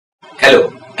Hello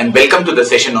and welcome to the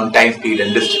session on time, speed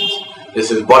and distance.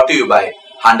 This is brought to you by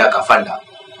Funda.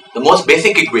 The most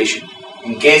basic equation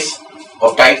in case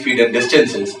of time, speed and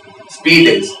distance is speed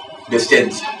is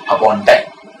distance upon time.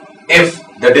 If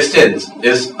the distance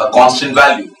is a constant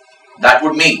value, that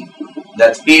would mean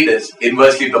that speed is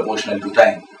inversely proportional to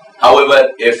time.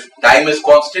 However, if time is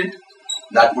constant,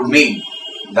 that would mean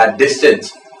that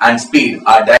distance and speed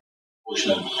are directly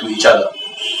proportional to each other.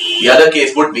 The other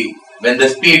case would be when the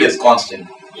speed is constant,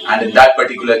 and in that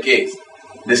particular case,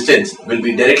 distance will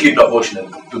be directly proportional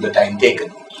to the time taken.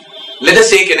 Let us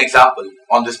take an example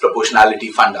on this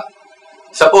proportionality funda.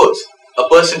 Suppose a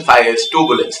person fires 2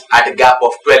 bullets at a gap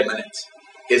of 12 minutes.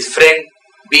 His friend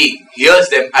B hears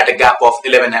them at a gap of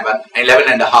 11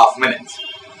 and a half minutes.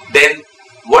 Then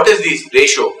what is the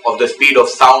ratio of the speed of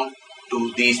sound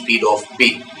to the speed of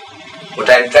B? What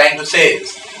I am trying to say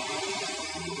is,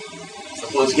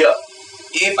 suppose here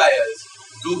A fires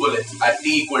 2 bullets at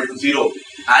t equal to 0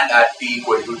 and at t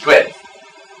equal to 12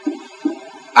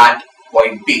 at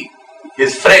point P.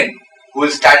 His friend who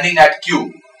is standing at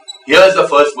Q hears the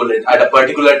first bullet at a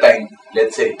particular time,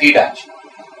 let's say t dash.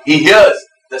 He hears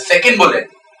the second bullet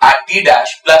at t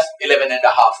dash plus 11 and a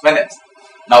half minutes.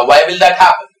 Now why will that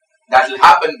happen? That will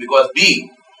happen because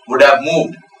B would have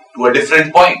moved to a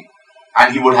different point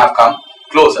and he would have come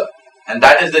closer. And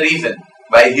that is the reason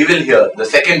why he will hear the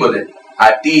second bullet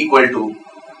at t equal to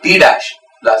t dash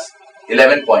plus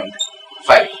 11.5.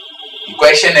 The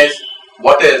question is,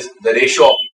 what is the ratio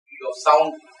of speed of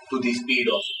sound to the speed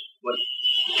of bullet?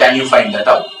 Can you find that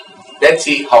out? Let's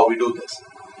see how we do this.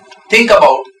 Think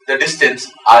about the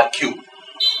distance RQ.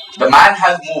 The man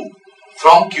has moved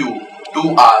from Q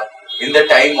to R in the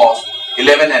time of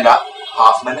 11 and a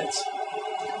half minutes.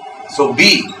 So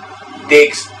B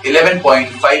takes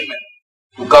 11.5 minutes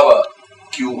to cover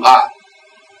QR.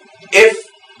 If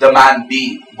the man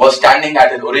B was standing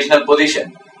at his original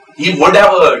position, he would have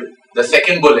heard the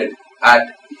second bullet at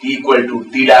t equal to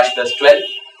t dash plus 12.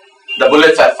 The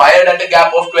bullets are fired at a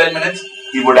gap of 12 minutes.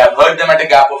 He would have heard them at a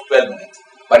gap of 12 minutes.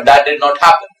 But that did not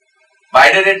happen.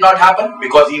 Why did it not happen?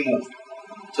 Because he moved.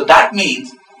 So that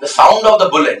means the sound of the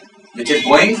bullet, which is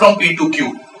going from P to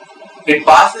Q, it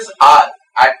passes R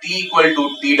at t equal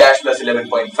to t dash plus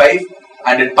 11.5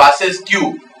 and it passes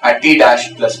Q at t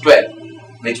dash plus 12,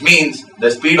 which means the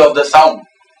speed of the sound,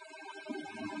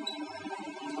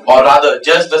 or rather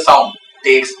just the sound,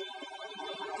 takes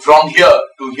from here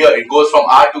to here. It goes from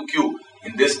R to Q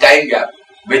in this time gap,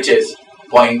 which is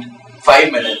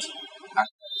 0.5 minutes, and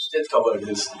the distance covered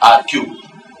is RQ.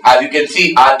 As you can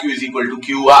see, RQ is equal to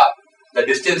QR. The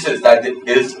distance is that it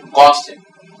is constant.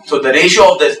 So the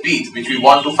ratio of the speeds which we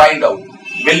want to find out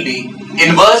will be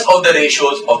inverse of the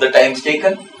ratios of the times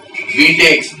taken. V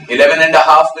takes 11 and a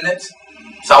half minutes,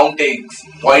 sound takes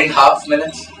 0.5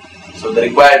 minutes. So the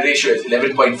required ratio is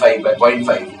 11.5 by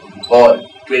 0.5 or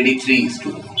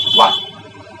 23:1.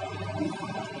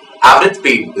 Average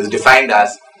speed is defined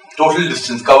as total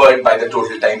distance covered by the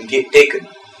total time taken.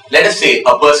 Let us say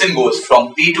a person goes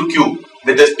from P to Q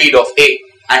with the speed of A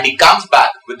and he comes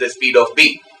back with the speed of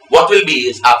B. What will be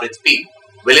his average speed?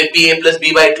 Will it be A plus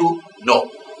B by 2? No.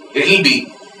 It will be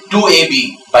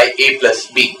 2AB by A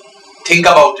plus B. Think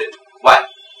about it. Why?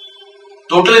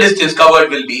 Total distance covered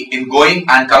will be in going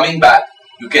and coming back.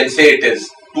 You can say it is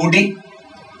 2D.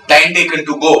 Time taken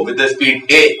to go with the speed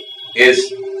A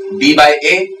is B by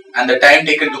A and the time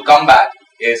taken to come back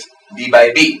is B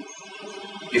by B.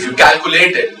 If you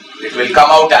calculate it, it will come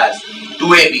out as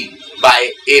 2AB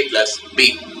by A plus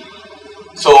B.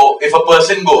 So if a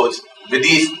person goes with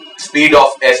the speed of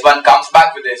S1, comes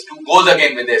back with S2, goes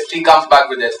again with S3, comes back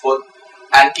with S4,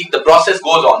 and the process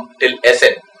goes on till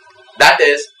Sn. That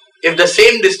is, if the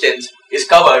same distance is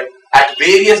covered at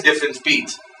various different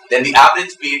speeds, then the average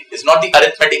speed is not the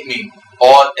arithmetic mean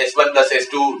or S1 plus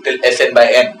S2 till Sn by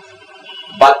n,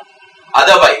 but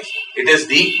otherwise it is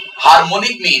the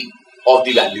harmonic mean of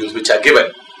the values which are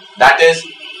given. That is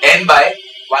n by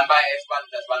 1 by S1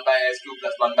 plus 1 by S2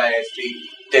 plus 1 by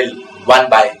S3 till 1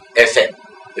 by Sn.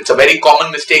 It's a very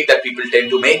common mistake that people tend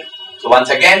to make. So once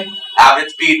again,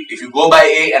 average speed, if you go by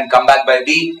A and come back by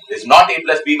B, is not A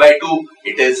plus B by 2,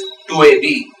 it is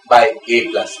 2AB by A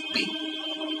plus B.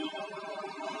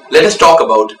 Let us talk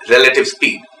about relative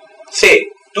speed. Say,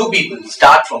 two people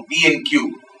start from P and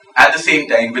Q at the same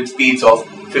time with speeds of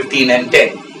 15 and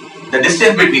 10. The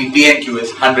distance between P and Q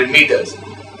is 100 meters.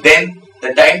 Then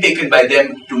the time taken by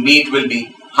them to meet will be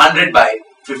 100 by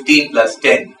 15 plus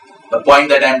 10. The point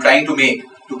that I am trying to make,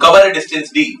 to cover a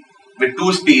distance D with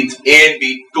two speeds A and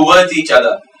B towards each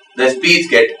other, the speeds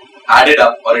get added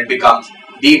up or it becomes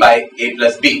D by A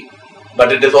plus B.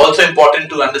 But it is also important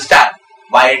to understand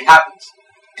why it happens.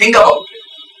 Think about it.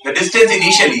 The distance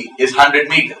initially is 100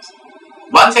 meters.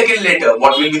 1 second later,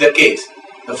 what will be the case?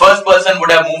 The first person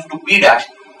would have moved to P dash,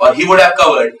 or he would have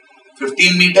covered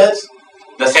 15 meters.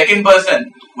 The second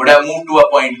person would have moved to a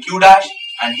point Q dash,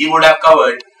 and he would have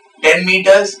covered 10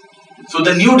 meters. So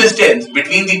the new distance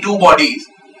between the two bodies,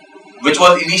 which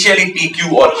was initially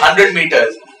PQ or 100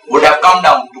 meters, would have come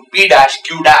down to P dash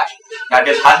Q dash, that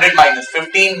is 100 minus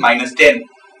 15 minus 10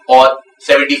 or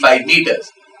 75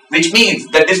 meters, which means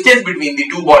the distance between the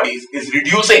two bodies is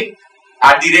reducing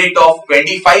at the rate of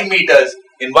 25 meters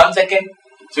in 1 second.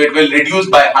 So it will reduce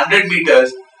by 100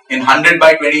 meters in 100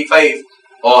 by 25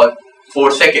 or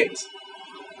 4 seconds.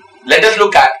 Let us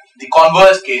look at the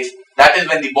converse case, that is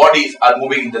when the bodies are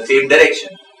moving in the same direction.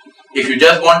 If you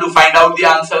just want to find out the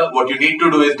answer, what you need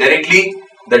to do is directly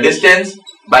the distance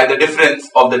by the difference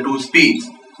of the two speeds,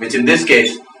 which in this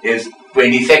case is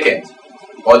 20 seconds.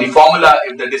 Or the formula,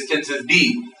 if the distance is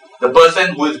d, the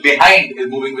person who is behind is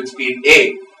moving with speed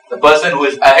a, the person who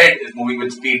is ahead is moving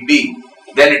with speed b,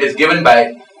 then it is given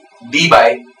by d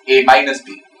by a minus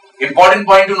b. Important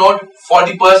point to note, for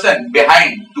the person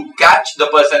behind to catch the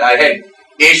person ahead,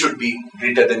 a should be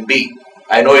greater than b.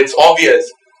 I know it's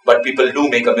obvious, but people do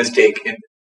make a mistake in this.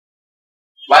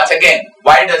 Once again,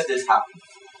 why does this happen?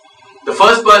 The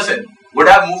first person would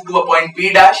have moved to a point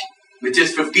P dash, which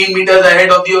is 15 meters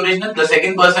ahead of the original. The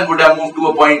second person would have moved to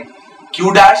a point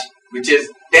Q dash, which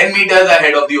is 10 meters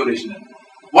ahead of the original.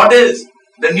 What is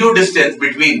the new distance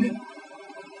between them?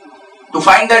 To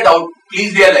find that out,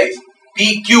 please realize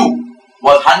PQ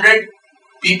was 100,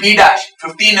 PP dash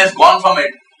 15 is gone from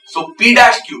it. So P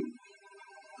dash Q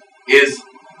is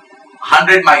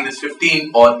 100 minus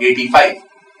 15 or 85.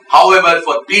 However,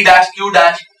 for P dash Q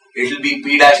dash, it will be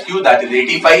P dash Q, that is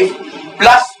 85,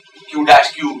 plus Q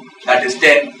dash Q, that is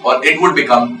 10, or it would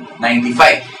become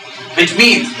 95. Which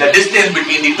means the distance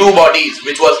between the two bodies,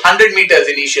 which was 100 meters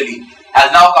initially,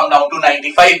 has now come down to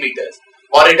 95 meters,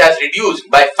 or it has reduced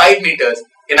by 5 meters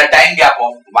in a time gap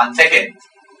of 1 second.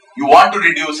 You want to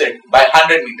reduce it by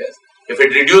 100 meters. If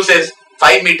it reduces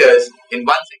 5 meters in 1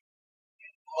 second,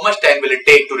 how much time will it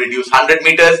take to reduce 100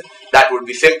 meters? That would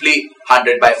be simply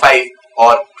 100 by 5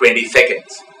 or 20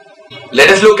 seconds. Let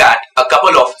us look at a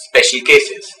couple of special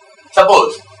cases.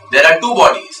 Suppose there are two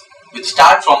bodies which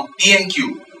start from P and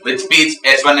Q with speeds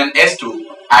S1 and S2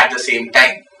 at the same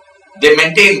time. They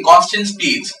maintain constant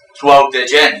speeds throughout their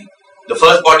journey. The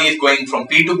first body is going from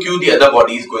P to Q, the other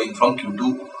body is going from Q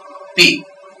to P.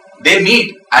 They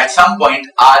meet at some point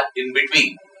R in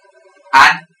between,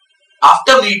 and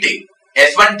after meeting,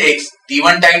 S1 takes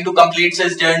T1 time to complete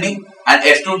its journey and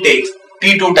S2 takes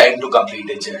T2 time to complete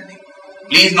its journey.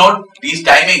 Please note, these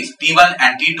timings T1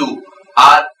 and T2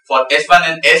 are for S1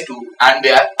 and S2 and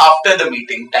they are after the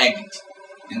meeting timings.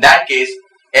 In that case,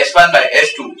 S1 by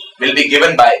S2 will be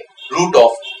given by root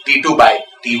of T2 by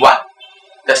T1.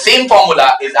 The same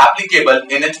formula is applicable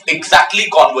in its exactly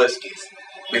converse case,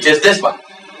 which is this one.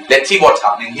 Let's see what's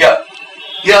happening here.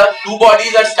 Here, two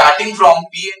bodies are starting from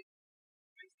P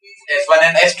and S1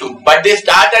 and S2, but they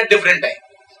start at different times.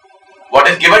 What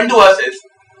is given to us is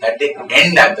that they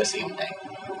end at the same time.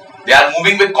 They are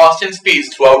moving with constant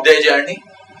speeds throughout their journey.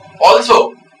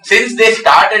 Also, since they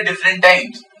start at different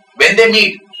times, when they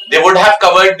meet, they would have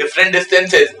covered different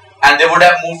distances and they would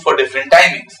have moved for different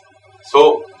timings.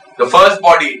 So, the first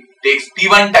body takes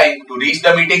T1 time to reach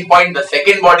the meeting point, the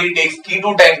second body takes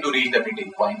T2 time to reach the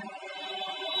meeting point.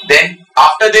 Then,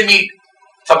 after they meet,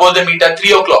 suppose they meet at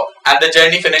 3 o'clock and the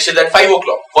journey finishes at 5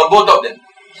 o'clock for both of them.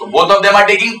 So, both of them are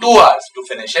taking 2 hours to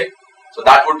finish it. So,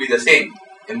 that would be the same.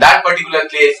 In that particular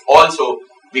case also,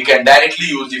 we can directly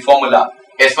use the formula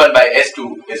S1 by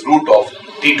S2 is root of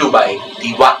T2 by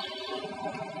T1.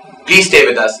 Please stay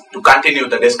with us to continue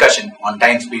the discussion on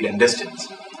time, speed and distance.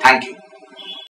 Thank you.